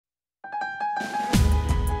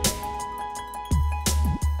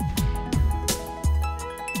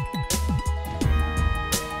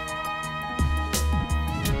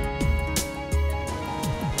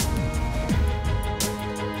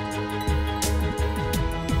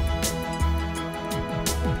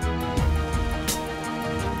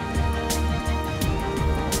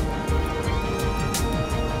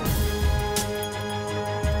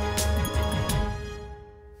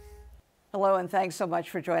and thanks so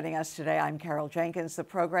much for joining us today. I'm Carol Jenkins. The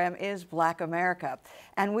program is Black America,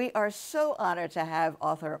 and we are so honored to have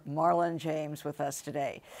author Marlon James with us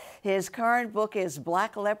today. His current book is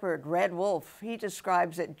Black Leopard, Red Wolf. He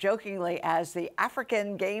describes it jokingly as the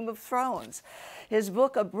African Game of Thrones. His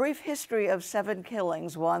book, A Brief History of Seven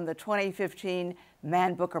Killings, won the 2015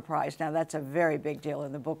 Man Booker Prize. Now, that's a very big deal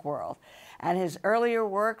in the book world. And his earlier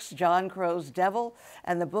works, John Crow's Devil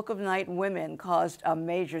and The Book of Night Women, caused a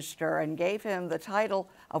major stir and gave him the title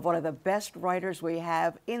of one of the best writers we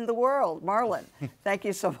have in the world. Marlon, thank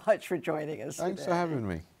you so much for joining us Thanks today. for having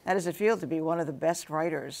me. How does it feel to be one of the best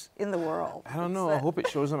writers in the world? I don't know. I hope it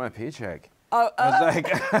shows on my paycheck.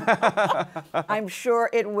 I'm sure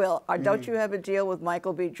it will. Don't you have a deal with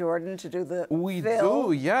Michael B. Jordan to do the We film?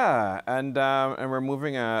 do, yeah. And we're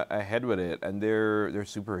moving ahead with it, and they're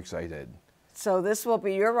super excited. So this will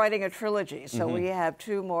be, you're writing a trilogy, so we have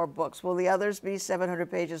 2 more books. Will the others be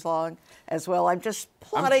 700 pages long as well? I'm just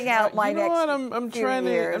plotting out my next I'm few trying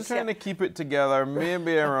years. to keep it together,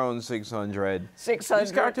 maybe around 600. 600.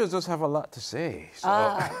 These characters just have a lot to say. So.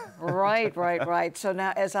 Right. So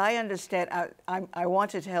now, as I understand, I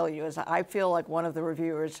want to tell you, as I feel like one of the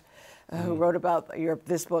reviewers who wrote about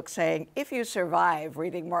this book saying, if you survive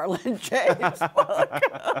reading Marlon James'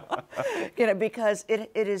 book, because it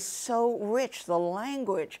is so rich, the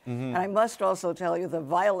language, and I must also tell you the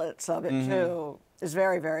violence of it too is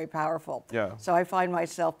very, very powerful. Yeah. So I find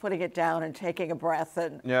myself putting it down and taking a breath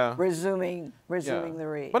and resuming the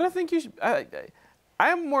read. But I think you should,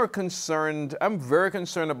 I'm more concerned, I'm very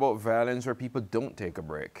concerned about violence where people don't take a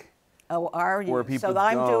break. Oh, are you? Where people so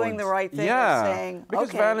I'm doing the right thing and saying, because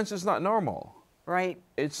okay. violence is not normal. Right.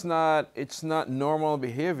 It's not normal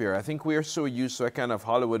behavior. I think we are so used to a kind of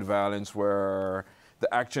Hollywood violence where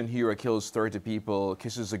the action hero kills 30 people,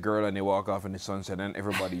 kisses a girl, and they walk off in the sunset, and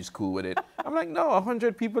everybody's cool with it. I'm like, no,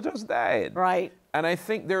 100 people just died. Right. And I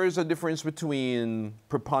think there is a difference between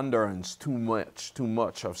preponderance, too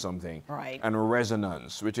much of something, and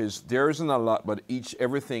resonance, which is there isn't a lot, but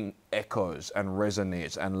everything echoes and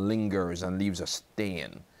resonates and lingers and leaves a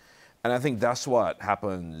stain. And I think that's what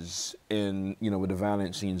happens in, with the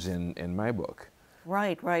violent scenes in my book.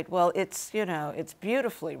 Right. Well, it's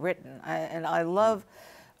beautifully written, and I love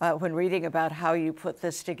when reading about how you put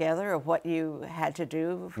this together, of what you had to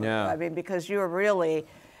do. I mean, because you're really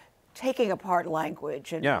taking apart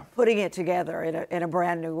language and putting it together in a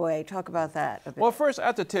brand new way. Talk about that a bit. Well, first I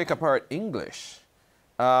had to take apart English.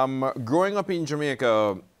 Growing up in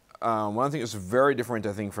Jamaica, one thing that's very different,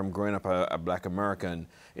 I think, from growing up a Black American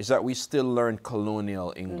is that we still learn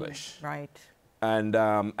colonial English. Right. And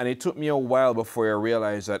it took me a while before I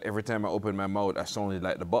realized that every time I opened my mouth, I sounded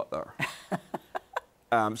like the butler.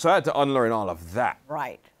 So I had to unlearn all of that.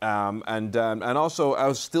 Right. And also, I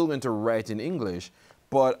was still going to write in English,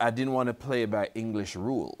 but I didn't want to play by English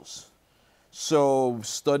rules. So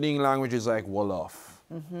studying languages like Wolof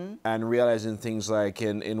and realizing things like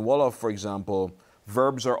in Wolof, for example,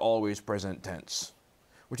 verbs are always present tense,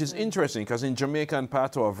 which is interesting because in Jamaican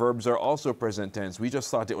patois, verbs are also present tense. We just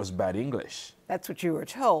thought it was bad English. That's what you were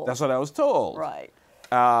told. That's what I was told. Right.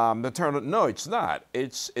 No, it's not.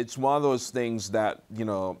 It's one of those things that,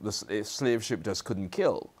 the slave ship just couldn't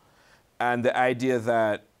kill. And the idea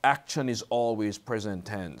that action is always present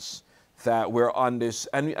tense, that we're on this,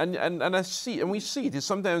 and we see this.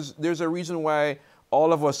 Sometimes there's a reason why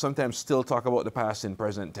all of us sometimes still talk about the past in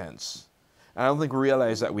present tense. And I don't think we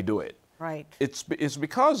realize that we do it. Right. It's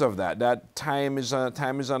because of that time is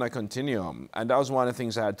on a continuum, and that was one of the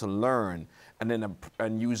things I had to learn,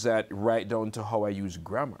 and use that right down to how I use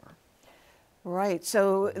grammar. Right.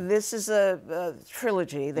 So this is a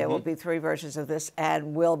trilogy. There will be 3 versions of this.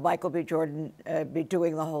 And will Michael B. Jordan be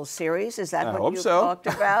doing the whole series? Is that what you talked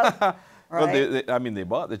about? Right. Well, they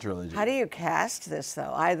bought the trilogy. How do you cast this,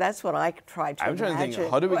 though? That's what I tried to imagine. I'm trying to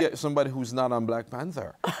think, how do we get somebody who's not on Black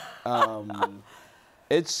Panther?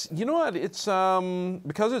 It's, it's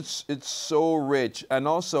because it's so rich, and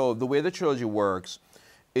also the way the trilogy works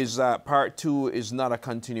is that part 2 is not a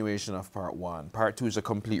continuation of part 1. Part 2 is a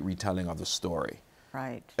complete retelling of the story.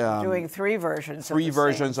 Right. Doing 3 versions. Three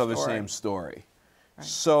versions of the same story. Right.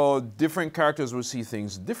 So different characters will see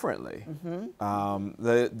things differently.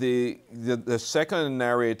 The second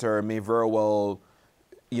narrator may very well,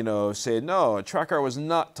 say, no, Tracker was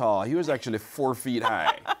not tall. He was actually 4 feet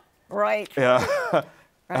high. Right. Yeah.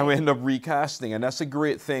 And we end up recasting, and that's a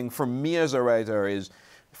great thing for me as a writer. Is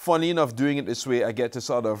funny enough, doing it this way, I get to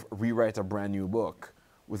sort of rewrite a brand new book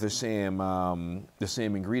with the same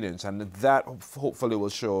ingredients, and that hopefully will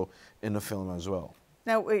show in the film as well.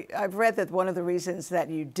 Now, I've read that one of the reasons that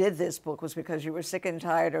you did this book was because you were sick and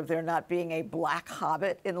tired of there not being a black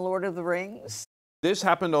hobbit in Lord of the Rings. This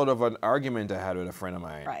happened out of an argument I had with a friend of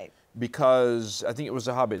mine. Right. Because I think it was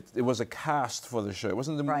The Hobbit. It was a cast for the show. It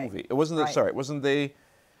wasn't the movie. It wasn't the, sorry, it wasn't the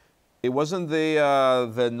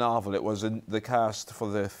novel. It was the cast for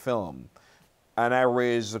the film. And I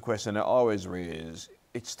raised the question I always raise.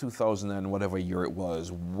 It's 2000 and whatever year it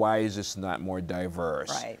was. Why is this not more diverse?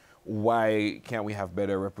 Right. Why can't we have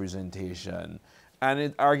better representation? And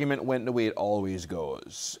the argument went the way it always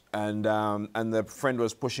goes. And the friend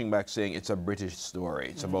was pushing back saying it's a British story.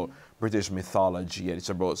 It's about British mythology and it's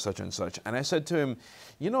about such and such. And I said to him,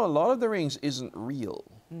 you know, a lot of the rings isn't real.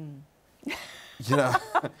 You know?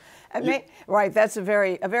 Right, that's a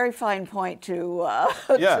very fine point to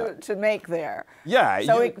to make there. Yeah.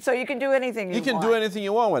 So you can do anything you want. You can do anything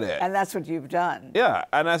you want with it. And that's what you've done. Yeah.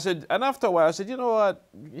 And I said, and after a while I said, you know what?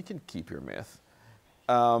 You can keep your myth.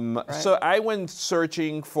 So I went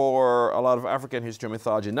searching for a lot of African history and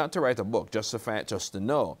mythology, not to write a book, just to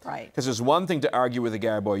know. Right. Because it's one thing to argue with a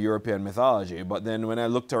guy about European mythology, but then when I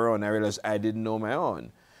looked around, I realized I didn't know my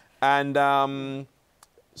own. And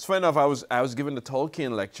it's funny enough, I was given the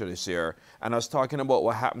Tolkien lecture this year, and I was talking about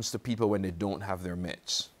what happens to people when they don't have their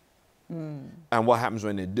myths. And what happens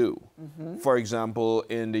when they do. For example,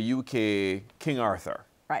 in the UK, King Arthur.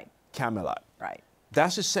 Right. Camelot. Right.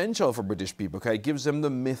 That's essential for British people because it gives them the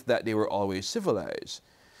myth that they were always civilized.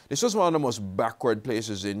 This was one of the most backward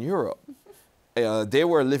places in Europe. They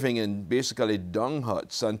were living in basically dung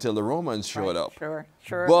huts until the Romans showed up. Sure,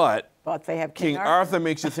 sure. But they have King Arthur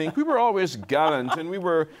makes you think we were always gallant and we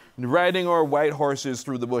were riding our white horses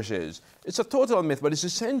through the bushes. It's a total myth, but it's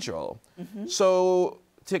essential. So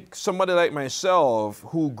take somebody like myself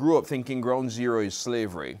who grew up thinking ground zero is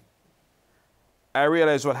slavery. I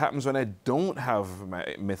realize what happens when I don't have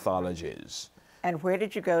my mythologies. And where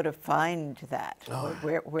did you go to find that?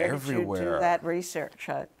 Where did you do that research?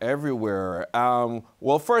 Everywhere.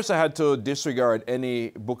 Well, first I had to disregard any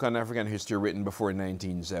book on African history written before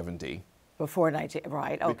 1970. Before 19,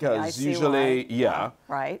 right? Okay, because I see usually, why. yeah.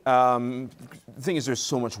 Right. The thing is, there's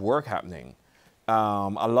so much work happening.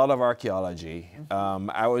 A lot of archaeology.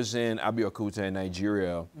 I was in Abeokuta in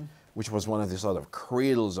Nigeria, which was one of the sort of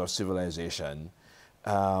cradles of civilization.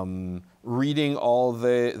 Reading all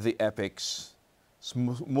the epics,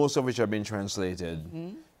 most of which have been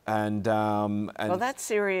translated, and well, that's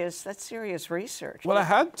serious research. Well, I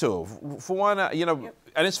had to. For one, you know,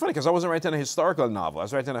 and it's funny because I wasn't writing a historical novel. I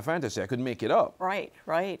was writing a fantasy. I could make it up. Right,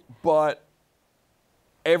 right. But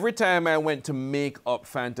every time I went to make up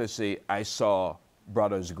fantasy, I saw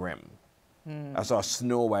Brothers Grimm. I saw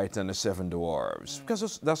Snow White and the Seven Dwarfs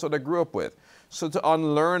because that's what I grew up with. So to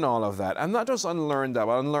unlearn all of that, and not just unlearn that,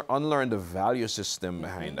 but unlearn the value system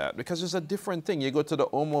behind that, because it's a different thing. You go to the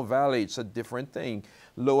Omo Valley, it's a different thing.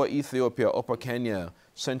 Lower Ethiopia, Upper Kenya,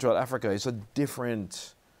 Central Africa, it's a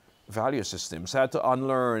different value system. So I had to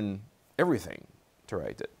unlearn everything to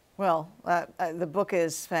write it. Well, the book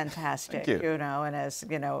is fantastic, Thank you. You know, and as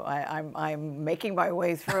you know, I'm making my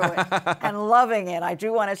way through it and loving it. I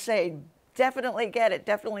do want to say, definitely get it,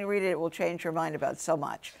 definitely read it. It will change your mind about so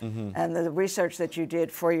much. And the research that you did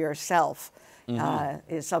for yourself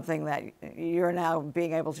is something that you're now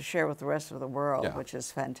being able to share with the rest of the world, which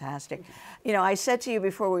is fantastic. You know, I said to you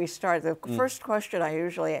before we start, the first question I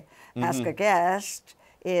usually ask a guest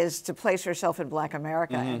is to place yourself in Black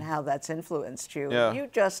America and how that's influenced you. Yeah. You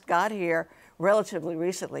just got here relatively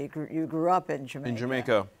recently. You grew up in Jamaica. In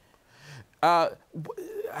Jamaica. The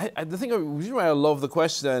reason why I love the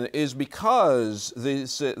question is because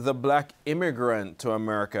the Black immigrant to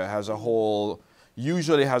America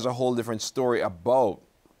usually has a whole different story about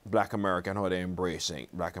Black America and how they're embracing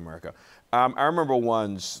Black America. I remember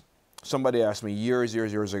once somebody asked me years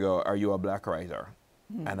ago, "Are you a Black writer?"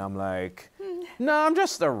 And I'm like, "No, I'm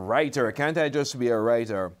just a writer. Can't I just be a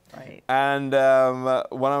writer?" Right. And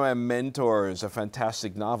one of my mentors, a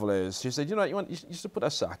fantastic novelist, she said, "You know, you should put a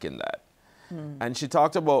sock in that." And she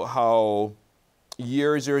talked about how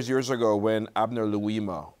years ago when Abner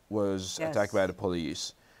Louima was attacked by the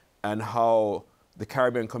police, and how the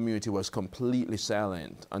Caribbean community was completely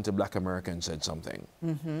silent until Black Americans said something.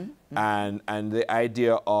 And the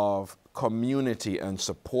idea of community and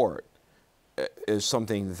support is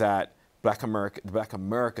something that Black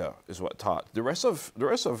America is what taught. The rest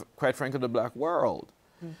of, quite frankly, the Black world.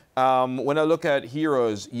 When I look at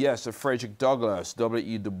heroes, yes, Frederick Douglass,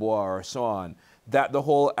 W.E. Du Bois, or so on, that the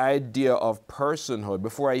whole idea of personhood,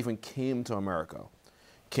 before I even came to America,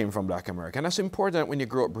 came from Black America. And that's important when you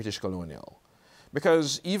grow up British colonial.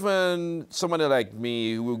 Because even somebody like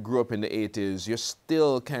me who grew up in the 80s, you're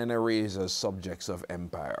still kind of raised as subjects of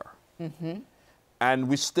empire.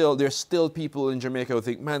 And there's still people in Jamaica who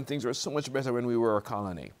think, man, things were so much better when we were a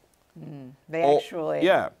colony. They actually...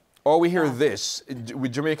 Yeah. Or we hear this.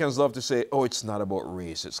 Jamaicans love to say, oh, it's not about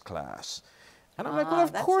race, it's class. And I'm like, well,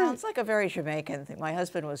 of course. That sounds like a very Jamaican thing. My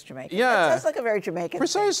husband was Jamaican. Yeah. That sounds like a very Jamaican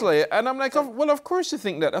Precisely. thing. And I'm like, well, of course you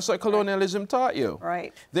think that. That's what colonialism taught you.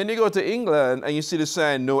 Right. Then you go to England and you see the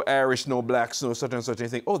sign, no Irish, no blacks, no such and such. And you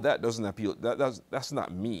think, oh, that doesn't appeal. That's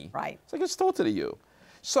not me. Right. It's like, it's totally you.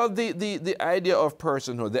 So the idea of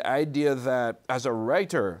personhood, the idea that as a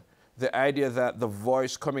writer, the idea that the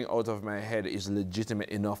voice coming out of my head is legitimate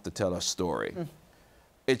enough to tell a story.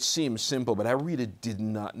 It seems simple, but I really did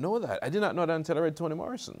not know that. I did not know that until I read Toni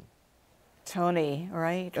Morrison. Toni,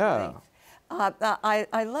 right? Yeah. Right.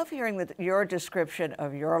 I love hearing your description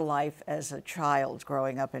of your life as a child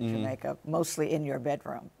growing up in Jamaica, mostly in your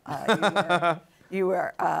bedroom. You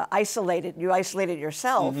were isolated. You isolated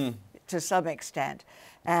yourself to some extent,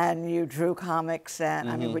 and you drew comics, and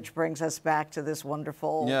I mean, which brings us back to this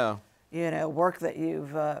wonderful, work that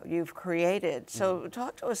you've created. So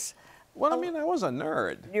talk to us. Well, I mean, I was a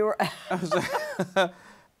nerd. You were.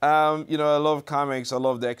 I love comics. I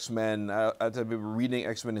love the X-Men. I tell people reading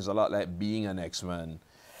X-Men is a lot like being an X-Men.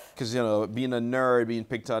 Because, being a nerd, being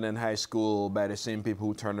picked on in high school by the same people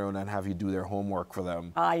who turn around and have you do their homework for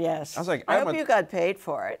them. Ah, yes. I was like, I hope you got paid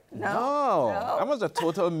for it. No. I was a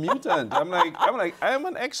total mutant. I'm like, I'm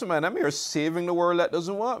an X-Men. I'm here saving the world that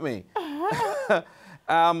doesn't want me.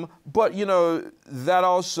 But, that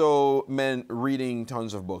also meant reading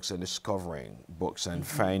tons of books and discovering books and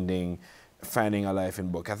finding a life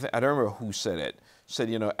in book. I don't remember who said it. Said,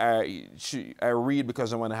 I read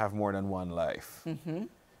because I want to have more than one life.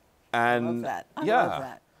 And I love that. I love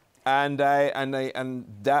that. And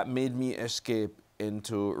that made me escape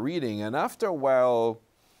into reading. And after a while,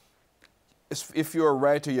 if you're a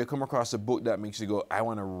writer, you come across a book that makes you go, I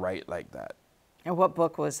want to write like that. And what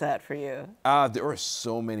book was that for you? There were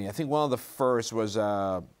so many. I think one of the first was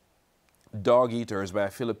Dog Eaters by a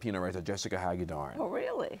Filipino writer, Jessica Hagedorn. Oh,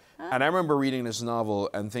 really? Huh. And I remember reading this novel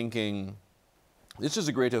and thinking, this is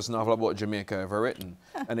the greatest novel about Jamaica ever written.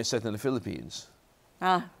 And it's set in the Philippines.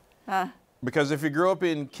 Because if you grew up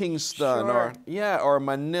in Kingston or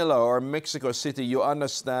Manila or Mexico City, you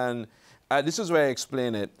understand, this is where I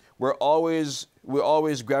explain it, we're always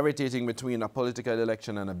gravitating between a political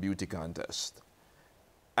election and a beauty contest.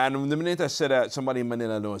 And the minute I say that, somebody in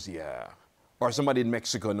Manila knows, yeah. Or somebody in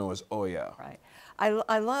Mexico knows, oh, yeah. Right.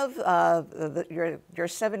 I love your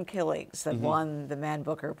 7 Killings that won the Man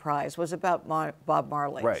Booker Prize was about Bob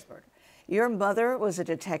Marley's murder. Your mother was a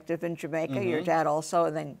detective in Jamaica, your dad also,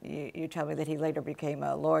 and then you tell me that he later became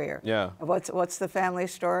a lawyer. Yeah. What's the family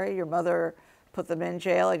story? Your mother put them in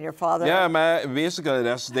jail and your father... Yeah, basically,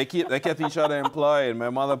 they kept each other employed. My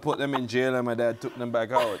mother put them in jail and my dad took them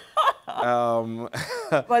back out.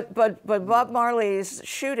 But Bob Marley's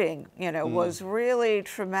shooting, was really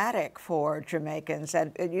traumatic for Jamaicans.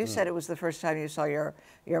 And you said it was the first time you saw your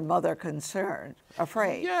mother concerned,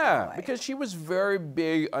 afraid. Yeah, because she was very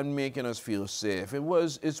big on making us feel safe.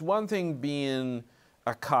 It's one thing being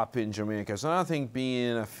a cop in Jamaica. It's another thing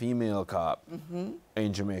being a female cop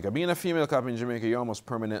in Jamaica. Being a female cop in Jamaica, you're almost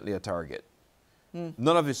permanently a target.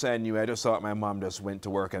 None of this I knew. I just thought my mom just went to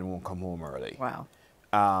work and won't come home early. Wow.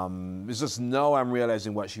 It's just now I'm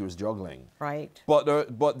realizing what she was juggling. Right. But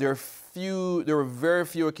there were very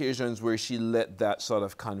few occasions where she let that sort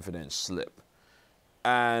of confidence slip.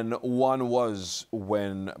 And one was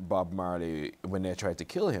when Bob Marley, when they tried to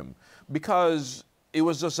kill him. Because it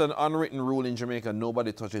was just an unwritten rule in Jamaica,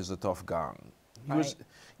 nobody touches the tough gang.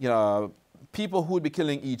 People who would be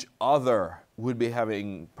killing each other would be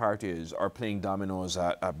having parties or playing dominoes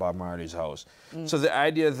at Bob Marley's house. So the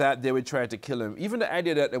idea that they would try to kill him, even the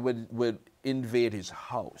idea that they would invade his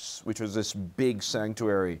house, which was this big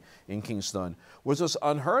sanctuary in Kingston, was just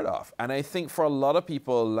unheard of. And I think for a lot of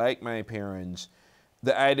people like my parents,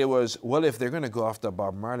 the idea was, well, if they're going to go after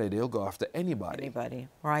Bob Marley, they'll go after anybody. Anybody,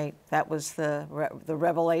 right. That was the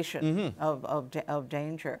revelation of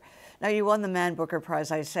danger. Now, you won the Man Booker Prize,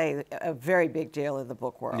 I say, a very big deal in the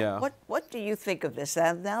book world. Yeah. What do you think of this?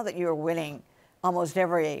 Now that you're winning almost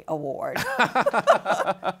every award,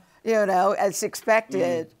 as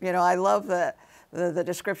expected, I love the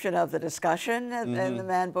description of the discussion and the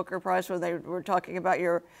Man Booker Prize when they were talking about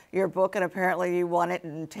your book, and apparently you won it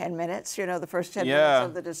in 10 minutes, the first 10 minutes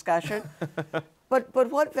of the discussion.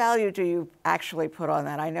 But what value do you actually put on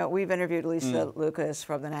that? I know we've interviewed Lisa Lucas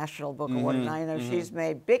from the National Book Award, and I know she's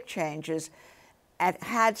made big changes,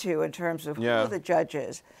 had to in terms of who are the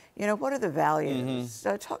judges. you know, what are the values?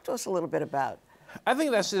 So talk to us a little bit about. I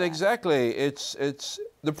think that's it exactly. It's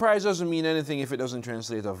the prize doesn't mean anything if it doesn't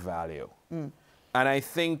translate a value. And I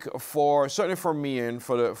think certainly for me and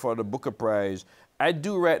for the Booker Prize, I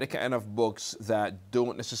do write the kind of books that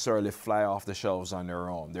don't necessarily fly off the shelves on their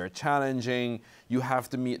own. They're challenging. You have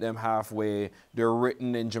to meet them halfway. They're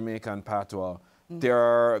written in Jamaican patois.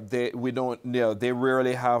 They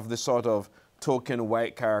rarely have the sort of token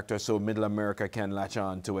white character so middle America can latch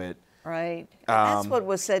on to it. Right. That's what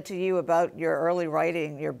was said to you about your early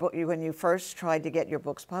writing, your book, when you first tried to get your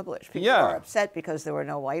books published. People were upset because there were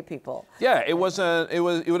no white people. Yeah, it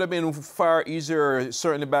would have been far easier,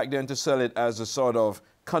 certainly back then, to sell it as a sort of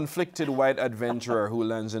conflicted white adventurer who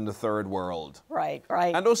lands in the third world. Right,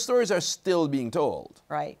 right. And those stories are still being told.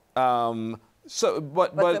 Right. But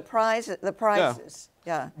the prizes.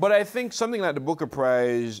 Yeah. But I think something like the Booker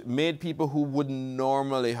Prize made people who wouldn't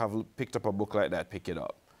normally have picked up a book like that pick it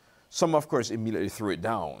up. Some, of course, immediately threw it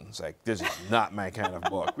down. It's like, this is not my kind of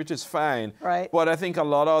book, which is fine. Right. But I think a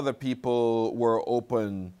lot of other people were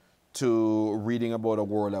open to reading about a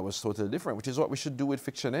world that was totally different, which is what we should do with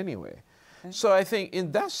fiction anyway. Okay. So I think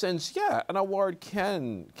in that sense, yeah, an award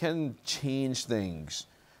can change things,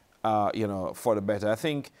 you know, for the better. I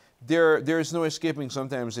think there's no escaping.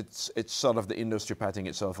 Sometimes it's sort of the industry patting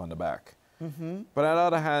itself on the back. But on the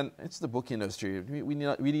other hand, it's the book industry. We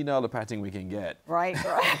need all the patting we can get. Right,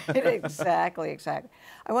 right. Exactly, exactly.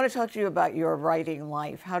 I want to talk to you about your writing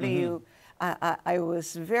life. How do you, I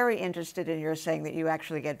was very interested in your saying that you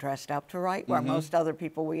actually get dressed up to write, where most other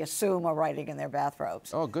people, we assume, are writing in their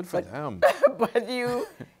bathrobes. Oh, good for them. But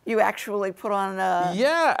you actually put on a...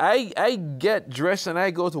 Yeah, I get dressed and I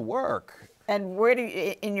go to work. And where do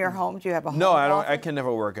you, in your home, do you have a home No, I don't. office? I can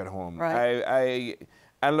never work at home. Right.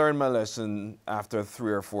 I learned my lesson after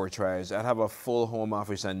 3 or 4 tries. I'd have a full home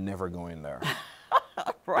office and never go in there.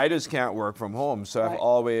 Right. I just can't work from home. So I've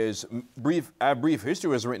always, brief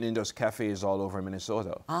history was written in just cafes all over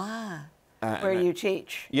Minnesota. Ah, where you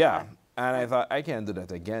teach. Yeah. And I thought, I can't do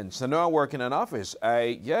that again. So now I work in an office.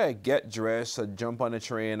 I get dressed, I jump on a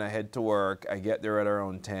train, I head to work. I get there at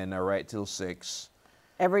around 10, I write till 6.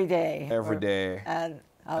 Every day. Every day.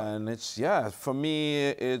 And it's, for me,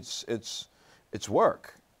 it's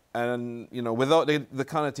work. And, you know, without the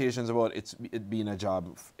connotations about it being a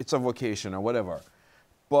job, it's a vocation or whatever.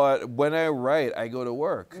 But when I write, I go to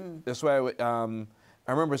work. That's why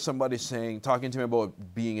I remember somebody talking to me about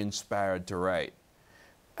being inspired to write.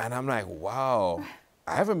 And I'm like, wow,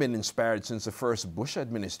 I haven't been inspired since the first Bush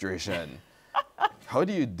administration. How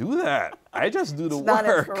do you do that? I just do the work. It's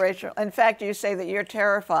not inspirational. In fact, you say that you're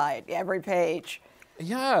terrified every page.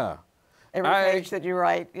 Yeah. Every page that you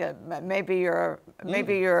write, maybe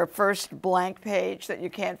your first blank page that you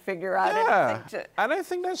can't figure out anything to. And I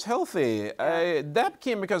think that's healthy. That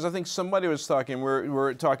came because I think somebody was talking,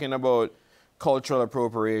 we're talking about cultural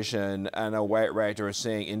appropriation, and a white writer was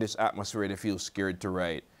saying, in this atmosphere, they feel scared to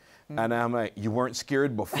write. And I'm like, you weren't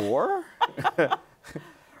scared before?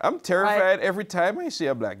 I'm terrified every time I see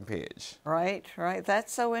a blank page. Right, right.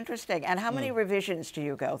 That's so interesting. And how many revisions do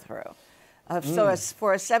you go through? So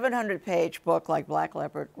for a 700-page book like Black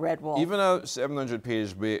Leopard, Red Wolf. Even a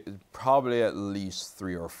 700-page, probably at least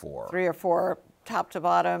 3 or 4. 3 or 4, top to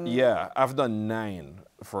bottom? Yeah, I've done 9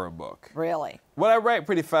 for a book. Really? Well, I write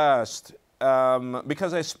pretty fast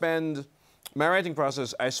because my writing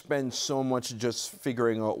process, I spend so much just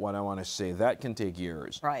figuring out what I want to say. That can take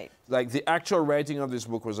years. Right. Like the actual writing of this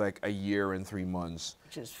book was like a year and 3 months.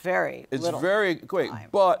 Which is very It's very quick. Time.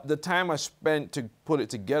 But the time I spent to put it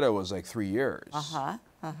together was like 3 years.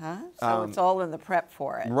 So it's all in the prep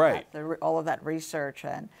for it. Right. All of that research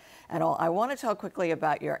and all. I want to talk quickly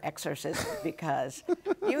about your exorcism because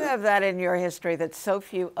you have that in your history that so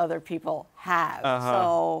few other people have.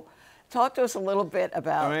 So talk to us a little bit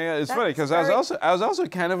about. I mean, it's funny because I was also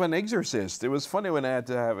kind of an exorcist. It was funny when I had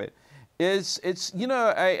to have it. It's you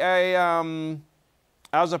know,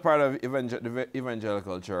 I was a part of the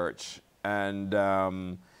evangelical church, and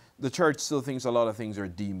the church still thinks a lot of things are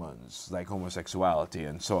demons, like homosexuality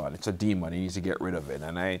and so on. It's a demon; he needs to get rid of it.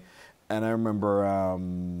 And I remember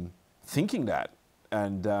thinking that.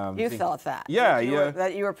 And you thought that? Yeah,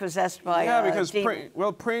 that you were possessed by because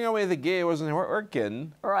praying away the gay wasn't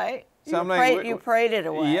working. Right. So you prayed it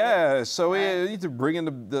away. Yeah, so we need to bring in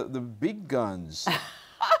the big guns.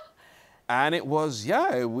 And it was,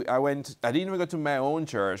 I didn't even go to my own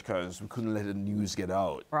church because we couldn't let the news get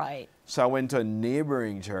out. Right. So I went to a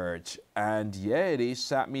neighboring church, and they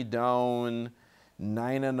sat me down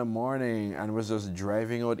 9 in the morning and was just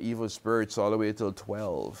driving out evil spirits all the way till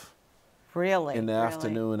 12. Really? In the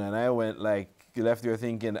afternoon, and I went left there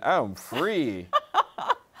thinking, I'm free.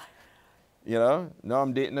 You know, now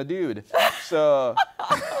I'm dating a dude. So.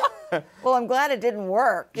 Well, I'm glad it didn't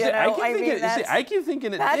work. You know? I keep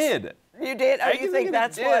thinking it did. You did? Oh, you think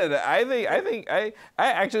that's what? I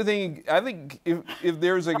actually think if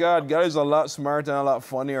there's a God, God is a lot smarter and a lot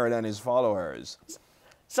funnier than his followers.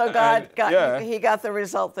 So he got the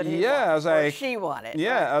result that he wanted, I was like, or she wanted.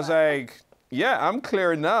 Yeah, right, I was like, yeah, I'm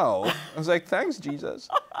clear now. I was like, thanks, Jesus.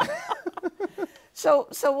 So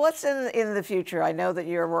what's in the future? I know that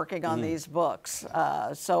you're working on these books.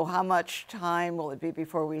 So how much time will it be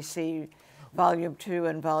before we see Volume 2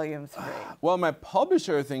 and Volume 3? Well, my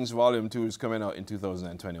publisher thinks Volume 2 is coming out in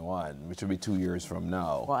 2021, which will be 2 years from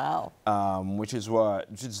now. Wow. Which is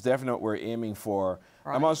definitely what we're aiming for.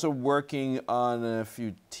 Right. I'm also working on a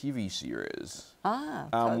few TV series. Ah.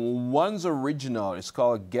 One's original. It's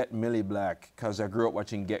called Get Millie Black, because I grew up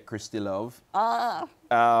watching Get Christy Love. Ah.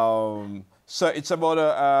 So it's about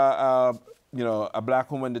a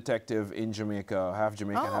black woman detective in Jamaica, half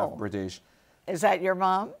Jamaican, half British. Is that your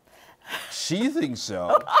mom? She thinks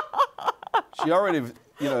so. She already,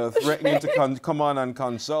 threatening to come on and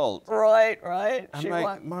consult. Right. I'm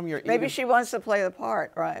like, Mom, you're 84. Maybe she wants to play the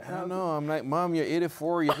part, right? I don't know. I'm like, Mom, you're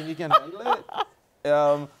 84. You think you can handle it?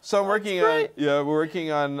 So I'm working we're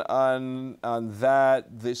working on that,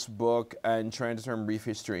 this book, and trying to turn Brief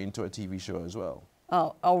History into a TV show as well.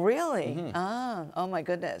 Oh, really? Mm-hmm. Oh my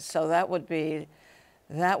goodness. So that would be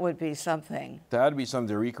something. That would be something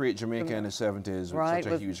to recreate Jamaica in the 70s with such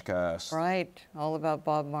a huge cast. Right, all about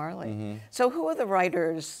Bob Marley. Mm-hmm. So who are the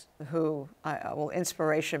writers who,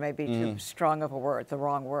 inspiration may be too strong of a word, the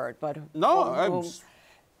wrong word, but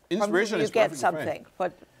inspiration you is get perfectly something. fine.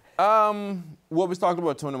 But well, we talked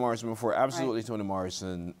about Toni Morrison before. Absolutely, Toni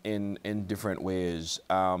Morrison in different ways.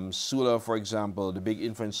 Sula, for example, the big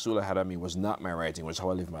influence Sula had on me was not my writing, was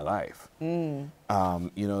how I lived my life. There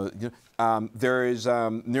is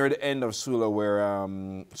near the end of Sula where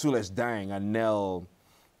Sula is dying and Nell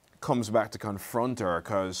comes back to confront her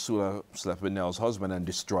because Sula slept with Nell's husband and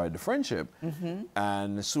destroyed the friendship. Mm-hmm.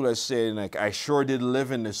 And Sula is saying, like, I sure did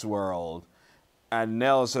live in this world. And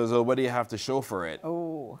Nell says, oh, what do you have to show for it?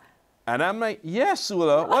 Oh. And I'm like, yes,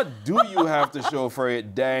 Sula, what do you have to show for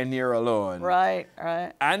it dying here alone? Right.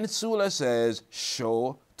 And Sula says,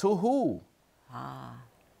 show to who? Ah.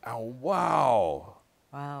 And wow.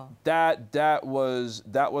 That was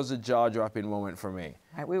a jaw-dropping moment for me.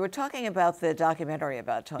 Right. We were talking about the documentary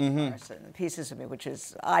about Toni Morrison, Pieces of Me, which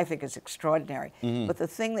I think is extraordinary. But the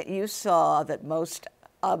thing that you saw that most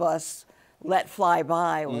of us let fly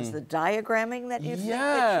by was the diagramming that you think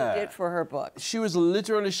that she did for her book. She was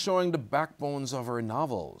literally showing the backbones of her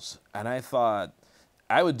novels. And I thought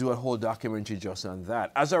I would do a whole documentary just on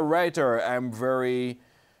that. As a writer, I'm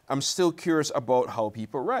still curious about how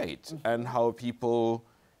people write and how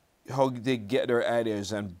they get their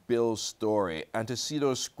ideas and build story. And to see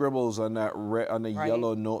those scribbles on that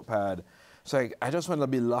yellow notepad, it's like, I just want to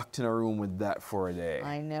be locked in a room with that for a day.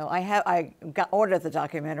 I know. I ordered the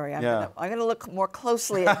documentary. I'm gonna look more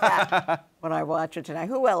closely at that when I watch it tonight.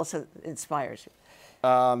 Who else inspires you?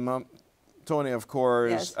 Toni, of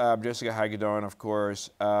course. Yes. Jessica Hagedorn, of course.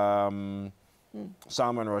 Salman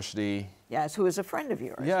Rushdie. Yes, who is a friend of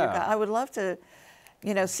yours. Yeah. I would love to,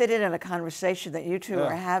 sit in on a conversation that you two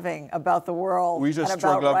are having about the world and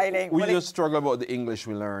about writing. We just struggle about the English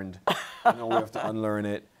we learned. We have to unlearn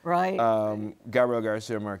it. Right. Gabriel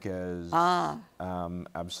Garcia Marquez.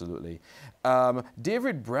 Absolutely.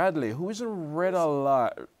 David Bradley, who isn't read a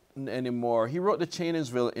lot anymore. He wrote the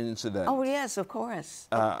Chaneyville Incident. Oh, yes, of course.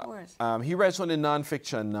 Of course. He writes only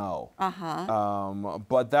nonfiction now.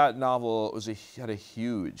 But that novel had a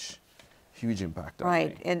huge impact on me.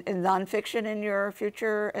 Right. And nonfiction in your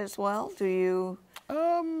future as well? Do you?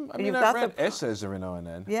 I've read essays every now and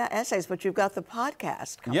then. Yeah, essays, but you've got the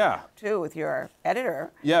podcast coming out too with your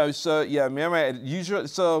editor. Yeah, so me and my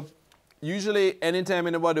editor, usually anytime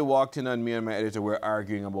anybody walked in on me and my editor, we're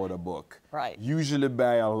arguing about a book. Right. Usually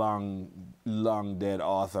by a long dead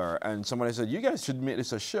author. And somebody said, you guys should make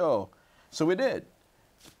this a show. So we did.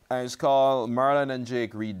 And it's called Marlon and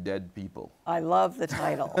Jake Read Dead People. I love the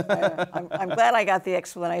title. I'm glad I got the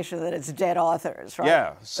explanation that it's dead authors, right?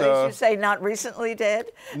 Yeah. So did you say not recently dead?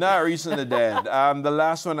 Not recently dead. The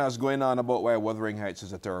last one I was going on about why Wuthering Heights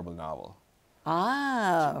is a terrible novel.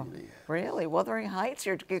 Ah, really? Wuthering Heights?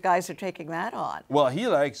 You guys are taking that on. Well, he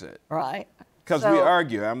likes it. Right. Because we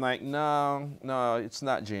argue. I'm like, no, it's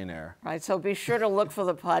not Jane Eyre. Right, so be sure to look for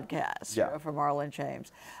the podcast for Marlon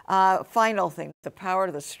James. Final thing, the power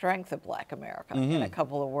to the strength of Black America, in a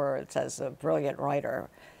couple of words, as a brilliant writer.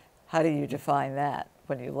 How do you define that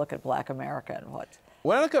when you look at Black America and what?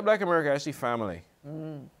 When I look at Black America, I see family.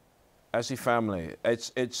 I see family.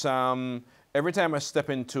 It's every time I step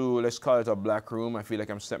into, let's call it a black room, I feel like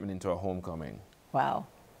I'm stepping into a homecoming. Wow,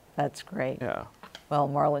 that's great. Yeah. Well,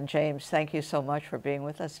 Marlon James, thank you so much for being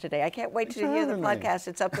with us today. I can't wait to hear the podcast.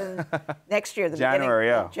 It's up in next year, the January,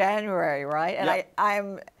 beginning of January, right? And yeah.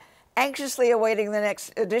 I'm anxiously awaiting the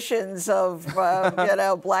next editions of, you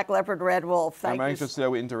know, Black Leopard, Red Wolf. Thank you. I'm anxiously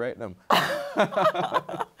waiting to write them.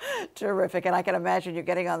 Terrific. And I can imagine you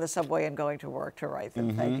getting on the subway and going to work to write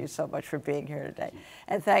them. Thank you so much for being here today.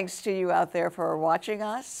 And thanks to you out there for watching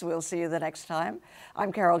us. We'll see you the next time.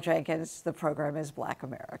 I'm Carol Jenkins. The program is Black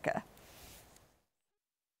America.